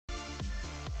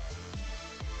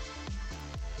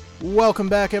Welcome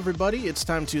back, everybody. It's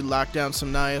time to lock down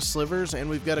some Naya Slivers, and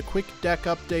we've got a quick deck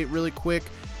update really quick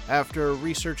after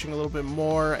researching a little bit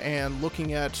more and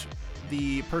looking at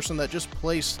the person that just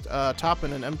placed top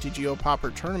in an MTGO Pauper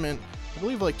tournament, I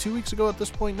believe like 2 weeks ago at this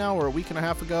point now, or a week and a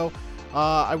half ago.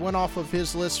 I went off of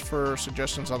his list for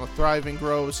suggestions on the Thriving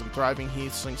Groves and Thriving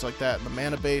Heaths, things like that in the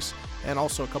mana base, and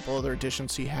also a couple other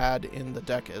additions he had in the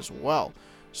deck as well.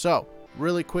 So,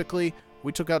 really quickly,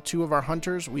 we took out 2 of our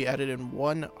hunters. We added in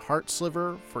 1 heart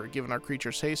sliver for giving our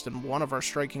creatures haste and 1 of our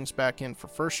strikings back in for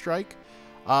first strike.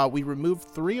 We removed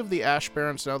 3 of the Ash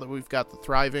Barons now that we've got the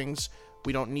Thrivings.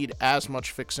 We don't need as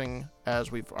much fixing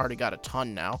as we've already got a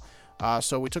ton now.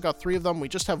 So we took out 3 of them. We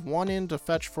just have 1 in to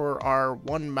fetch for our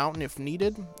 1 mountain if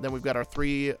needed. Then we've got our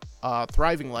 3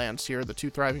 thriving lands here, the 2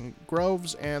 thriving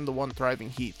groves and the 1 thriving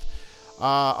heath.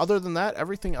 Other than that,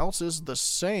 everything else is the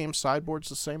same. Sideboard's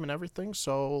the same and everything,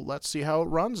 so let's see how it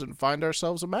runs and find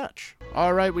ourselves a match.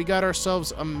 Alright, we got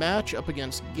ourselves a match up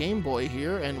against Game Boy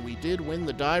here, and we did win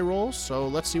the die roll, so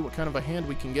let's see what kind of a hand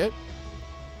we can get.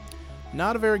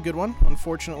 Not a very good one,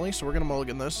 unfortunately, so we're going to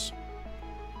mulligan this.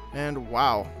 And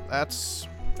wow, that's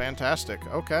fantastic.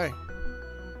 Okay.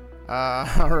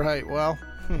 Alright, well,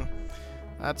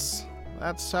 that's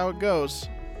how it goes.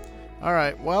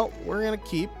 Alright, well, we're going to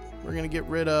keep. We're going to get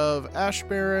rid of Ash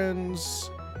Barons,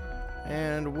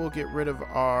 and we'll get rid of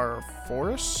our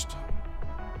Forest,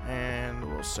 and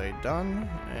we'll say done,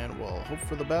 and we'll hope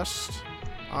for the best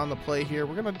on the play here.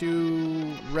 We're going to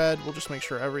do red. We'll just make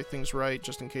sure everything's right,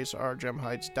 just in case our gem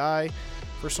hides die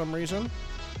for some reason.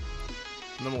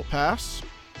 And then we'll pass.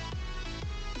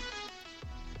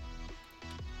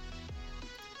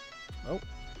 Oh.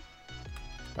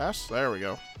 Pass. There we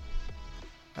go.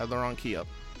 Had the wrong key up.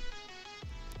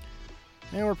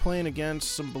 And we're playing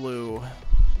against some blue.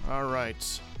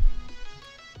 Alright.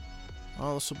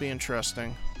 Well, this will be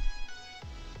interesting.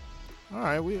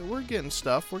 Alright, we're getting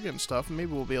stuff. We're getting stuff.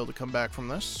 Maybe we'll be able to come back from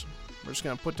this. We're just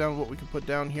going to put down what we can put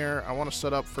down here. I want to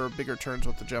set up for bigger turns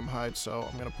with the gem hide, so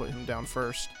I'm going to put him down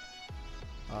first.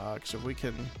 Because if we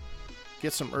can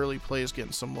get some early plays,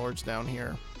 getting some lords down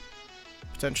here.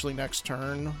 Potentially next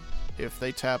turn, if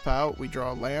they tap out, we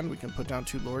draw a land. We can put down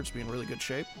 2 lords, be in really good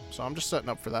shape. So I'm just setting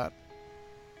up for that.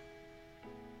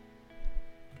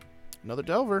 Another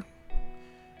Delver.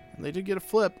 And they did get a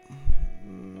flip.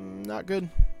 Not good.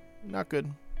 Not good.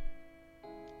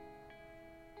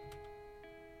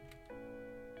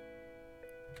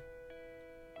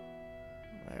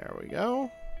 There we go.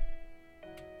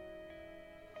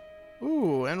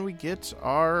 Ooh, and we get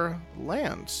our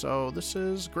land. So this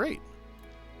is great.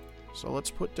 So let's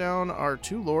put down our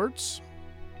 2 lords.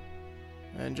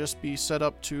 And just be set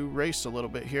up to race a little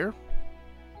bit here.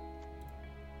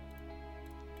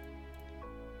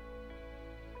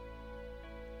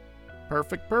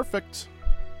 Perfect, perfect.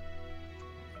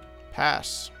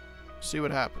 Pass. See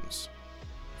what happens.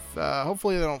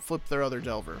 Hopefully they don't flip their other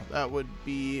Delver. That would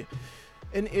be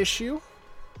an issue.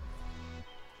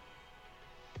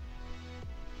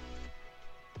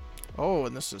 Oh,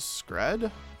 and this is Skred?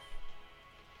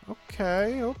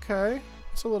 Okay, okay.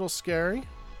 It's a little scary.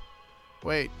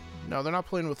 Wait, no, they're not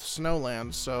playing with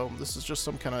Snowlands, so this is just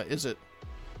some kind of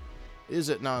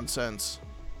Izzet nonsense.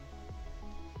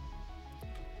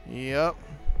 Yep.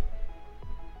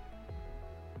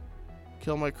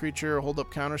 Kill my creature, hold up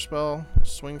counterspell,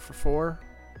 swing for 4,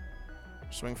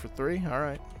 swing for 3,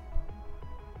 alright.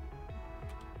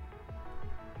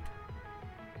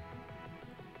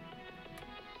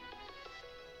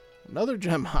 Another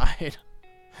gem hide.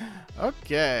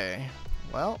 Okay,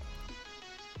 well,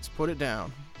 let's put it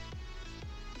down.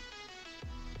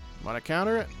 Want to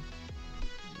counter it?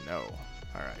 No.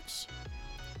 Alright.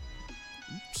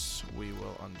 Oops, we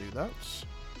will undo that.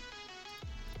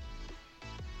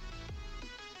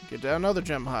 Get down another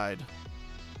gem hide.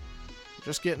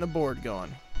 Just getting a board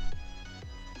going.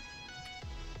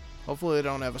 Hopefully they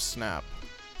don't have a snap.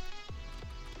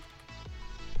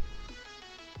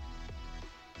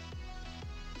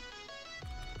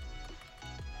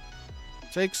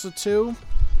 Takes the 2.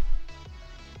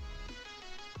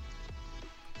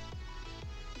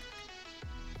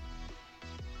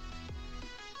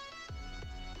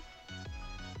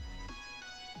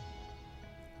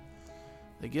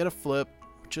 They get a flip,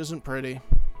 which isn't pretty.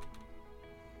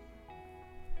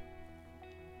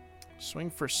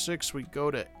 Swing for 6, we go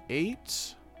to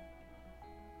 8.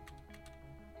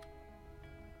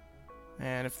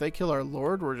 And if they kill our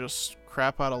lord, we're just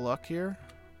crap out of luck here.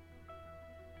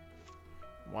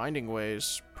 Winding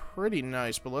Way's pretty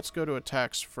nice, but let's go to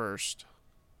attacks first.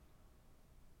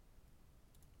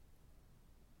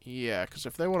 Yeah, because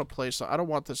if they want to play, so I don't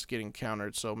want this getting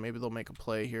countered, so maybe they'll make a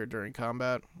play here during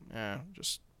combat.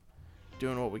 Just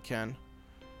doing what we can.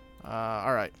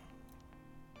 Alright.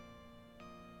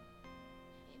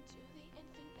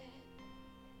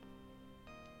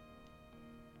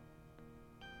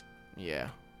 Yeah.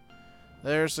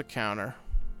 There's the counter.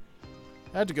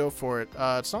 I had to go for it.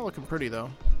 It's not looking pretty, though.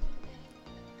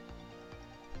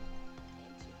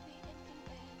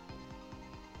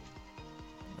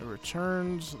 It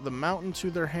returns the mountain to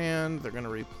their hand. They're going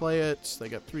to replay it. They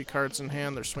got 3 cards in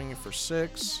hand. They're swinging for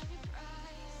 6.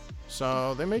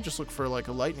 So they may just look for like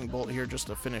a lightning bolt here just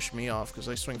to finish me off, because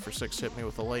they swing for 6, hit me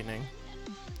with a lightning.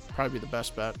 Probably be the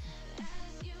best bet.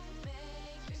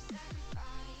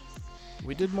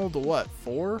 We did mold the what?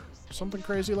 4? Something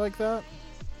crazy like that?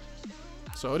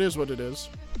 So it is what it is.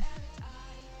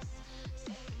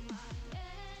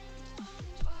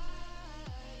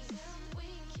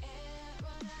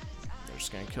 They're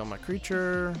just gonna kill my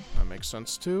creature. That makes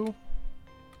sense too.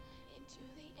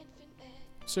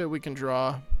 So we can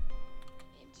draw.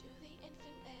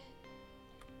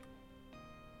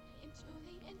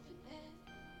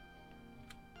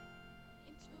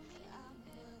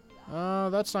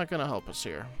 That's not gonna help us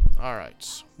here.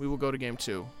 Alright, we will go to game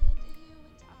 2.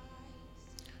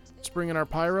 Let's bring in our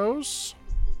Pyros.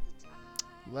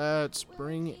 Let's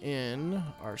bring in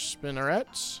our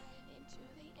Spinnerets.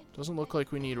 Doesn't look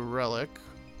like we need a Relic.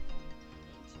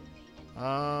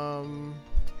 I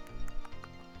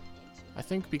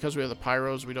think because we have the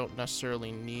Pyros, we don't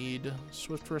necessarily need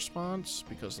Swift Response,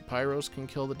 because the Pyros can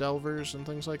kill the Delvers and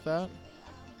things like that.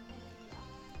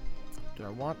 Do I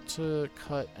want to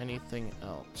cut anything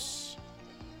else?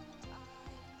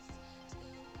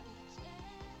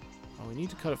 Oh, we need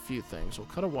to cut a few things. We'll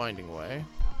cut a Winding Way.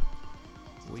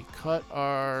 We cut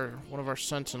one of our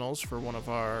Sentinels for one of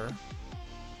our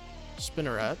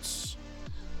Spinnerets.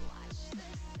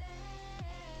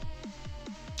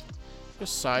 This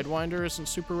Sidewinder isn't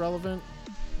super relevant.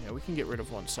 Yeah, we can get rid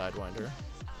of one Sidewinder.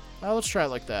 Let's try it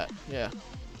like that. Yeah.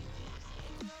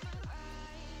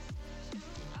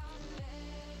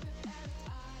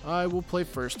 I will play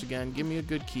first again. Give me a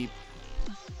good keep.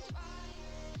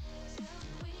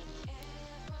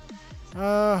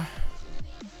 I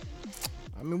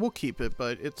mean, we'll keep it,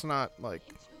 but it's not, like,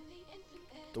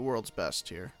 the world's best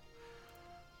here.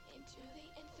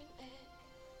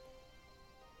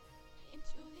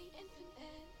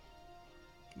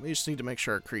 We just need to make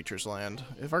sure our creatures land.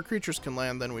 If our creatures can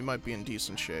land, then we might be in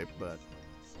decent shape, but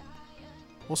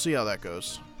we'll see how that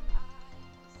goes.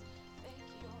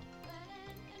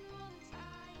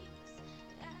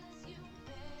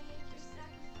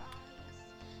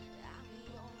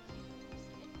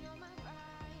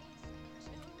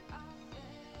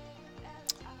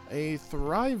 A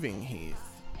Thriving Heath.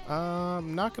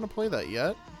 I'm not going to play that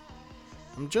yet.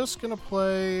 I'm just going to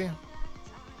play...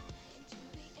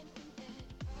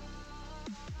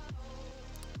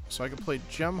 So I can play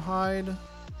Gemhide,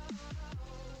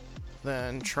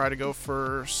 then try to go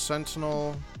for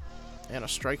Sentinel and a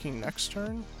Striking next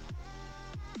turn.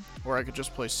 Or I could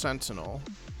just play Sentinel.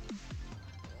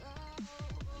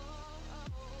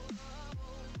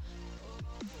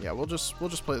 Yeah, we'll just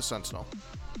play the Sentinel.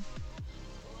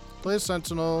 Play the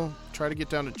Sentinel, try to get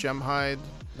down to Gemhide,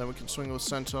 then we can swing with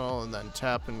Sentinel and then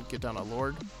tap and get down a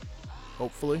Lord.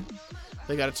 Hopefully.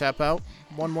 They gotta tap out.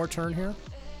 One more turn here.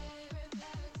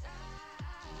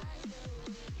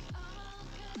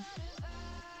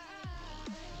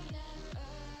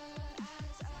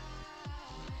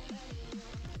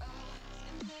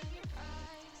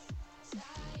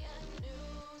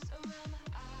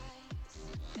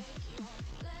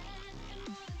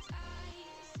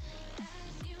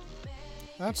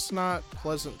 That's not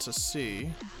pleasant to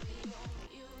see.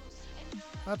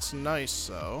 That's nice,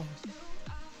 though.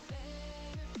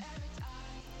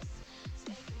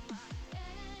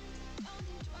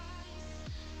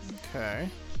 Okay.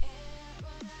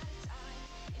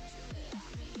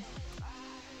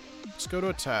 Let's go to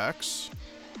attacks.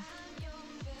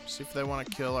 See if they want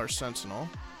to kill our Sentinel.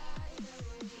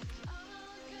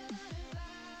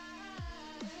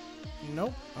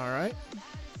 Nope. Alright.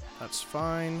 That's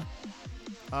fine.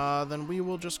 Then we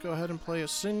will just go ahead and play a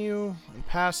Sinew and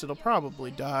pass. It'll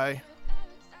probably die.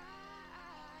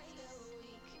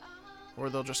 Or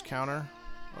they'll just counter.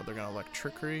 Or they're going to elect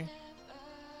Trickery.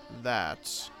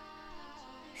 That.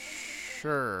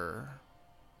 Sure.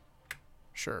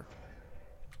 Sure.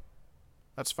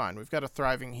 That's fine. We've got a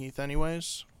Thriving Heath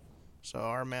anyways. So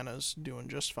our mana's doing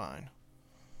just fine.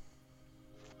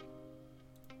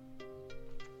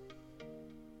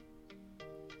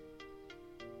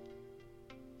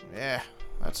 Yeah,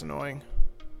 that's annoying.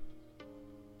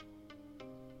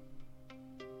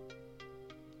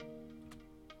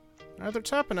 Alright, they're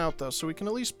tapping out, though, so we can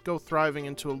at least go Thriving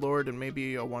into a Lord and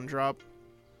maybe a 1-drop.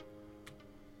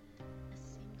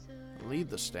 Lead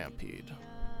the Stampede.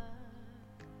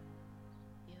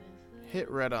 Hit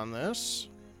red on this.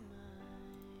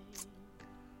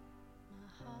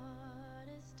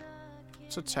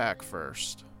 Let's attack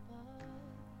first.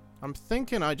 I'm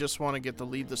thinking I just want to get the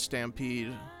Lead the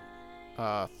Stampede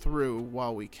through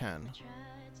while we can.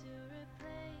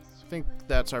 I think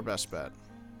that's our best bet.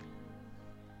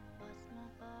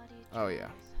 Oh yeah.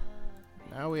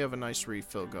 Now we have a nice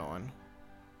refill going.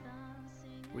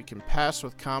 We can pass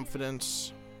with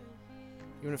confidence.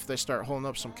 Even if they start holding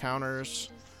up some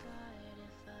counters.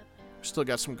 We still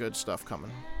got some good stuff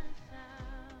coming.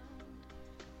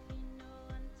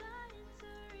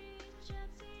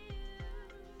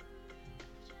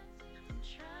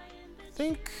 I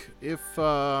think if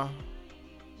they're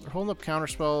holding up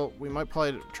counterspell, we might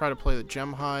try to play the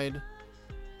Gem Hide.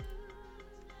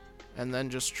 And then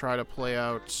just try to play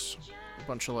out a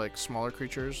bunch of like smaller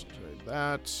creatures. Like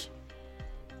that.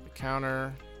 The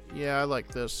counter. Yeah, I like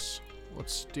this.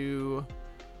 Let's do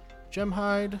Gem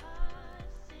Hide.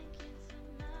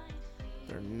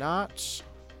 They're not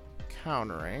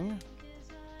countering.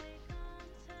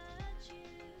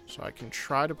 So I can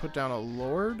try to put down a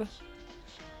Lord.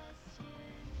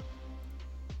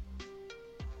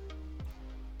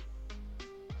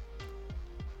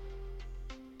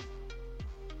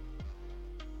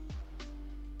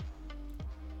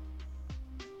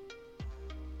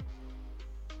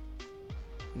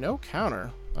 No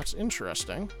counter. That's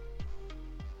interesting.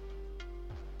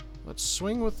 Let's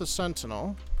swing with the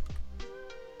Sentinel.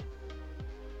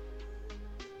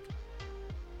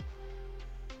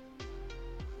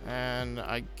 And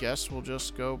I guess we'll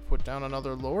just go put down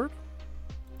another Lord.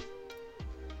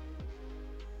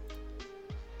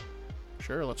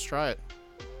 Sure, let's try it.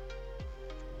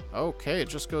 Okay, it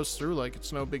just goes through like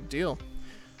it's no big deal.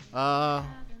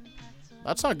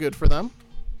 That's not good for them.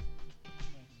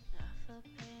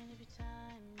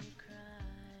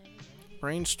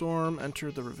 Brainstorm,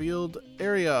 enter the revealed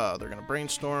area. They're gonna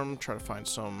brainstorm, try to find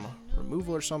some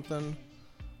removal or something.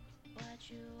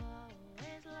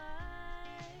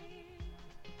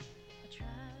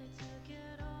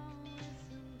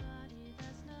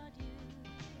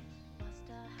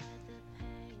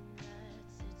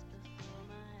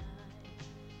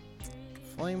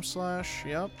 Flame Slash,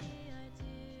 yep.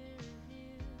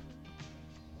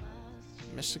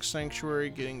 Mystic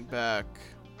Sanctuary getting back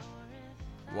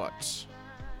what?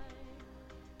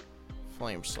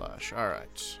 Flame Slash,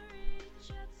 alright.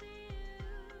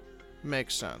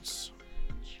 Makes sense.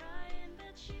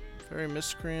 Fairy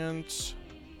Miscreant.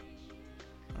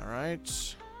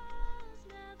 Alright.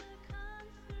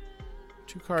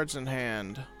 2 cards in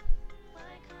hand.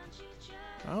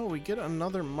 Oh, we get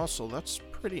another muscle. That's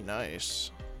pretty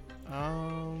nice.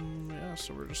 Yeah,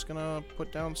 so we're just gonna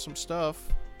put down some stuff.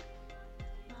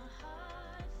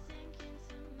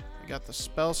 We got the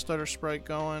Spell Stutter Sprite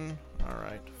going.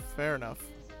 Alright, fair enough.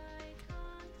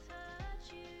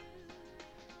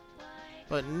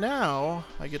 But now,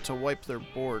 I get to wipe their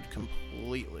board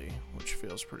completely, which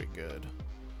feels pretty good.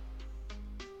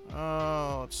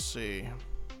 Oh, let's see.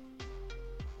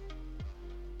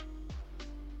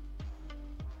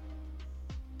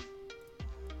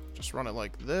 Just run it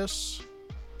like this.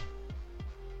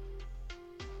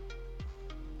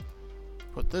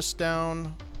 Put this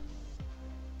down.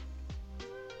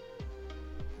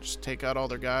 Just take out all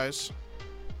their guys.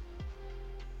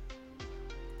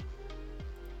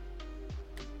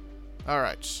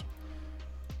 Alright.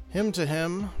 Him to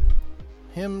him.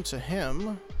 Him to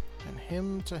him. And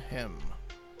him to him.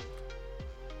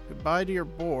 Goodbye to your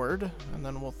board. And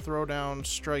then we'll throw down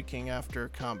striking after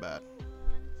combat.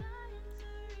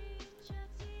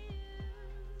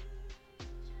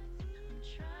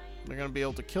 They're going to be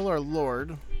able to kill our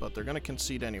Lord, but they're going to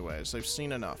concede anyways. They've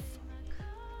seen enough.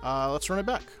 Let's run it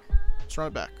back. Let's run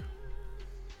it back.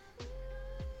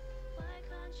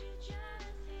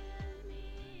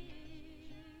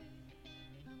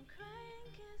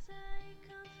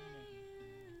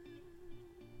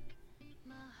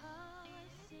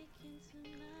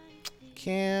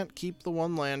 Can't keep the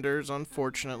 1-landers,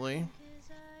 unfortunately.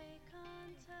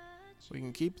 We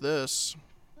can keep this.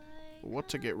 What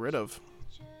to get rid of?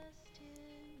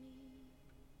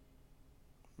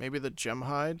 Maybe the Gem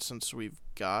Hide, since we've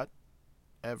got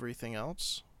everything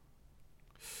else.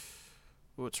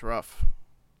 Ooh, it's rough.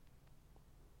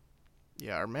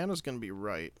 Yeah, our mana's going to be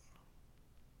right.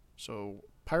 So,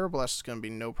 Pyroblast is going to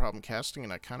be no problem casting,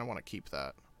 and I kind of want to keep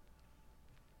that.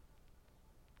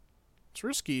 It's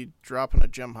risky dropping a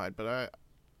Gem Hide, but I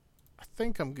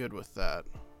think I'm good with that.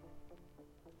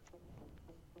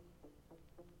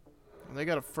 And they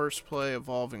got a first play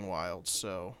Evolving Wilds,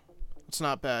 so it's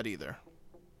not bad either.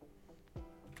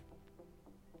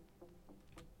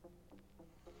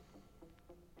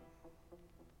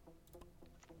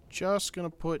 Just gonna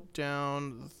put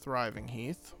down the Thriving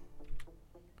Heath.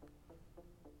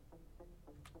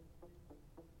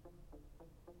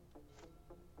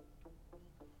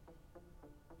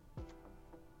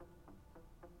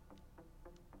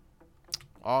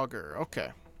 Augur, okay.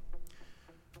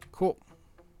 Cool.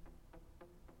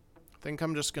 I think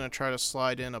I'm just gonna try to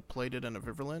slide in a Plated and a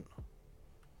Virulent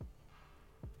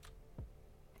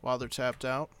while they're tapped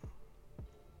out.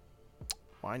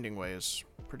 Winding Way is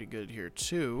pretty good here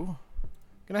too.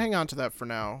 Gonna hang on to that for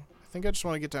now. I think I just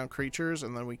want to get down creatures,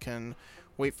 and then we can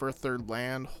wait for a third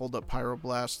land, hold up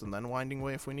Pyroblast, and then Winding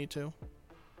Way if we need to.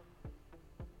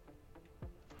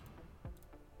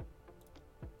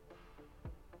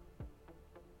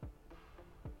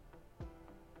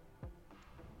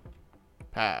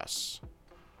 Pass.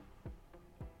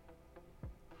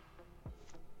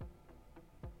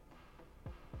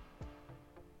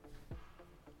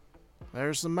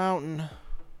 There's the mountain.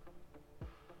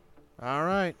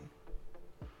 Alright.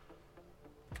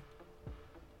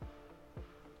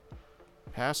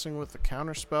 Passing with the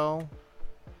counterspell.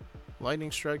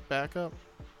 Lightning Strike backup.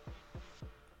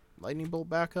 Lightning Bolt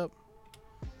backup.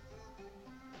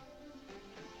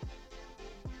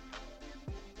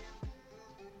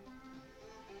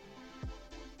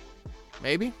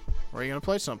 Maybe? Or are you going to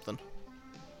play something?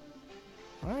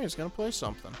 Alright, he's going to play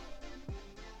something.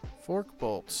 Fork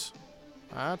Bolts.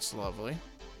 That's lovely.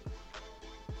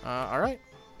 Alright.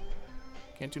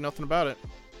 Can't do nothing about it.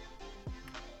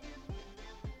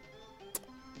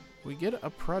 We get a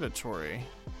Predatory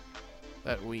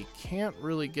that we can't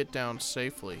really get down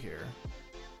safely here.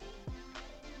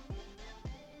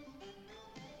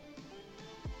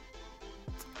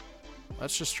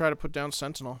 Let's just try to put down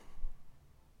Sentinel.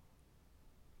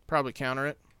 Probably counter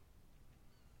it.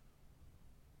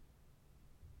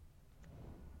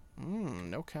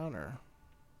 No counter.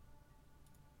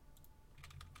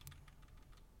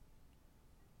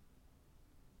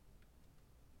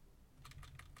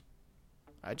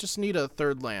 I just need a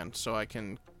third land so I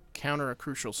can counter a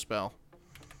crucial spell.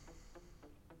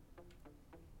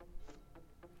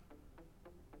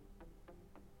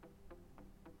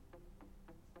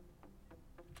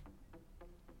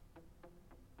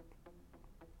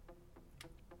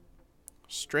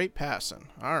 Straight passing.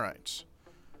 Alright.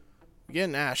 We get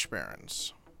an Ash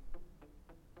Barrens.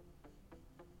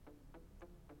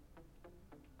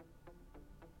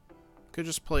 Could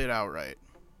just play it outright.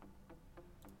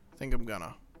 I think I'm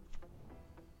gonna.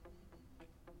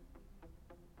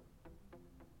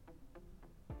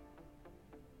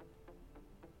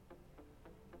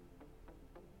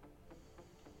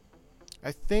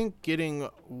 I think getting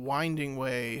Winding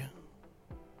Way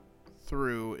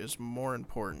through is more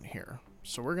important here.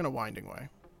 So we're gonna Winding Way.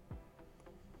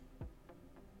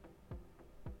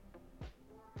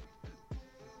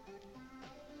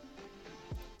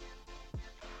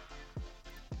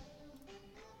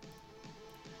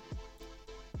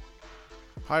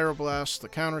 Pyroblast, the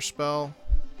counterspell.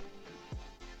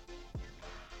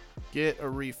 Get a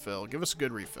refill. Give us a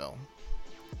good refill.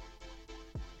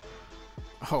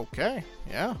 Okay,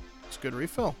 yeah, it's a good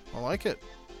refill. I like it.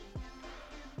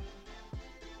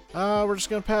 We're just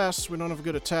gonna pass. We don't have a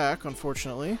good attack,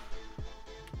 unfortunately.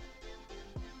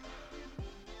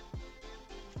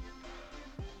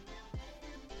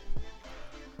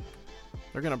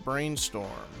 They're gonna Brainstorm.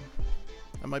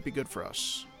 That might be good for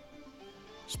us.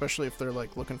 Especially if they're,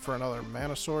 like, looking for another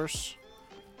mana source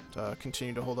to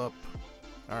continue to hold up.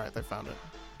 Alright, they found it.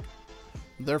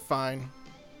 They're fine.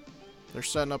 They're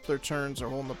setting up their turns. They're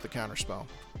holding up the counterspell.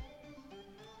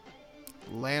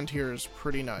 Land here is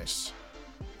pretty nice.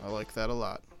 I like that a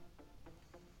lot.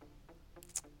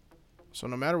 So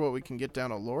no matter what, we can get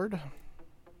down a Lord.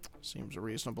 Seems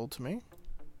reasonable to me.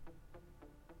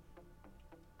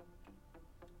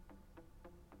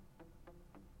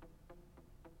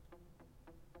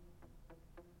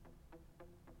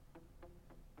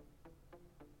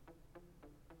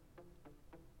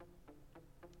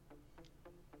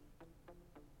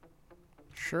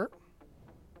 Sure.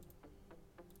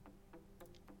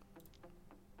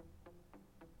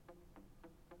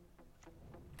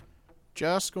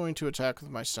 Just going to attack with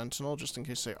my Sentinel, just in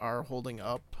case they are holding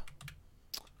up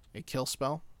a kill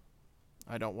spell.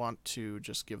 I don't want to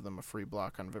just give them a free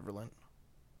block on Virulent.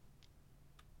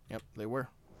 Yep, they were.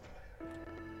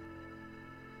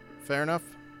 Fair enough.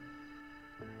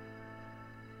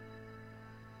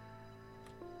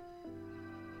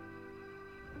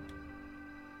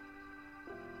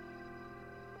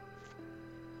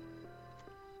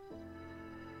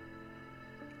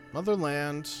 Another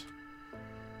land.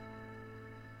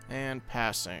 And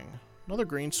passing. Another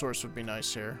green source would be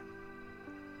nice here.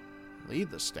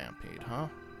 Lead the Stampede, huh?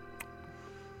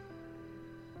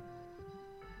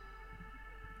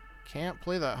 Can't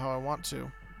play that how I want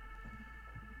to.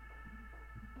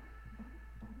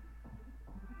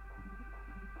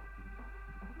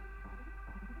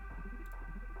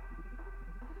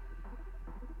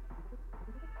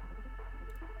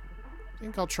 I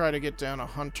think I'll try to get down a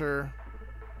Hunter.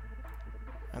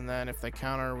 And then if they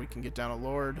counter, we can get down a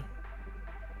Lord.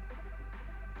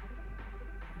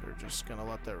 They're just going to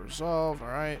let that resolve.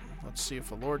 Alright, let's see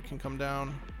if a Lord can come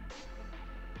down.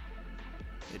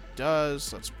 It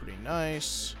does. That's pretty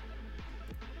nice.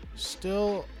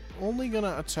 Still only going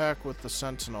to attack with the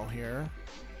Sentinel here.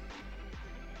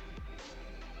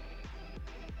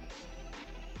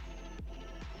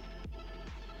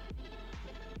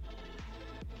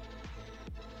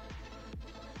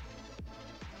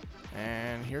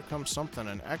 And here comes something,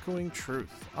 an Echoing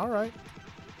Truth. Alright.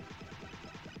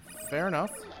 Fair enough.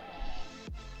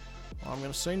 Well, I'm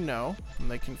going to say no,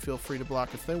 and they can feel free to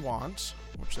block if they want,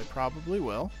 which they probably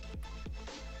will.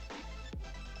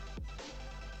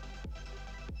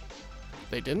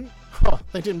 They didn't? Oh,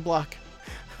 they didn't block.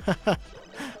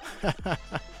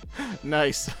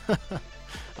 Nice.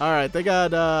 Alright, they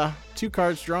got 2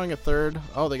 cards, drawing a third.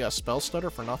 Oh, they got Spell Stutter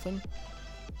for nothing?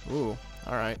 Ooh,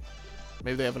 alright.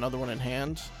 Maybe they have another one in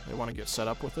hand. They want to get set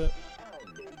up with it.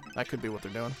 That could be what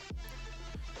they're doing.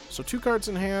 So 2 cards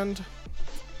in hand.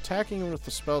 Attacking with the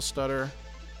Spell Stutter.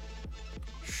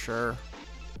 Sure.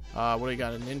 What do you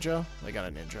got? A Ninja? They got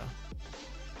a Ninja.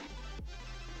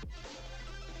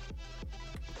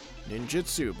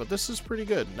 Ninjutsu. But this is pretty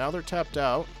good. Now they're tapped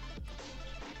out.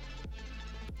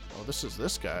 Oh, this is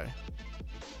this guy.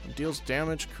 When deals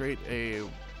damage, create a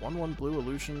 1/1 blue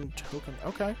illusion token.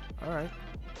 Okay. Alright.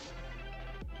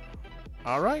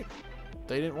 Alright.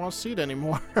 They didn't want to see it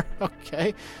anymore.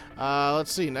 Okay.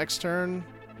 Let's see. Next turn,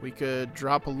 we could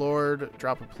drop a Lord,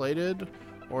 drop a Plated,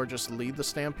 or just lead the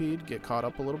Stampede, get caught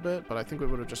up a little bit. But I think we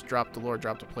would have just dropped the Lord,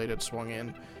 dropped a Plated, swung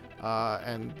in,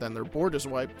 and then their board is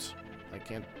wiped. They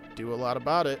can't do a lot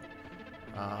about it.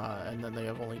 And then they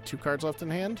have only 2 cards left in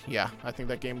hand. Yeah, I think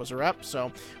that game was a wrap.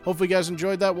 So hopefully you guys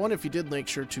enjoyed that one. If you did, make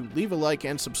sure to leave a like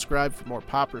and subscribe for more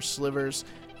Pauper Slivers.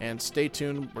 And stay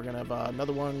tuned. We're going to have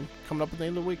another one coming up at the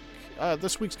end of the week.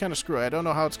 This week's kind of screwy. I don't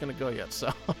know how it's going to go yet.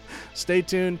 So stay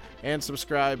tuned and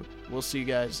subscribe. We'll see you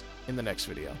guys in the next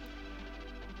video.